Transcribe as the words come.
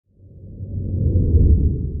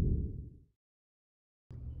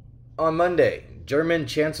On Monday, German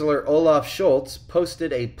Chancellor Olaf Scholz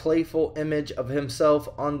posted a playful image of himself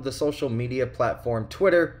on the social media platform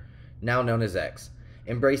Twitter, now known as X,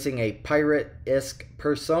 embracing a pirate-esque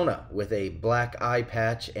persona with a black eye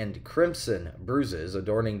patch and crimson bruises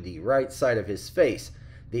adorning the right side of his face,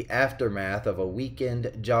 the aftermath of a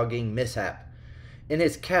weekend jogging mishap. In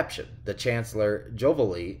his caption, the Chancellor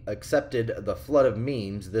jovially accepted the flood of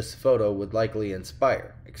memes this photo would likely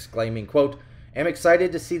inspire, exclaiming, quote, "I'm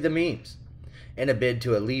excited to see the memes." In a bid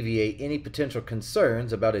to alleviate any potential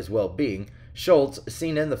concerns about his well-being, Scholz,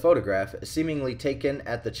 seen in the photograph, seemingly taken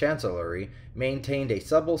at the chancellery, maintained a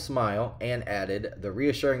subtle smile and added the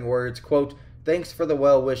reassuring words, quote, "Thanks for the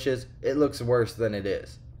well wishes, it looks worse than it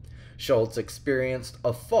is." Scholz experienced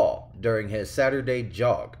a fall during his Saturday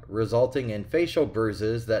jog, resulting in facial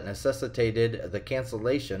bruises that necessitated the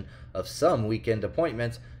cancellation of some weekend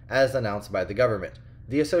appointments as announced by the government,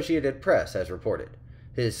 the Associated Press has reported.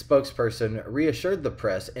 His spokesperson reassured the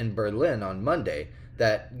press in Berlin on Monday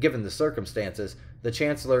that, given the circumstances, the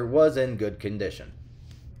Chancellor was in good condition.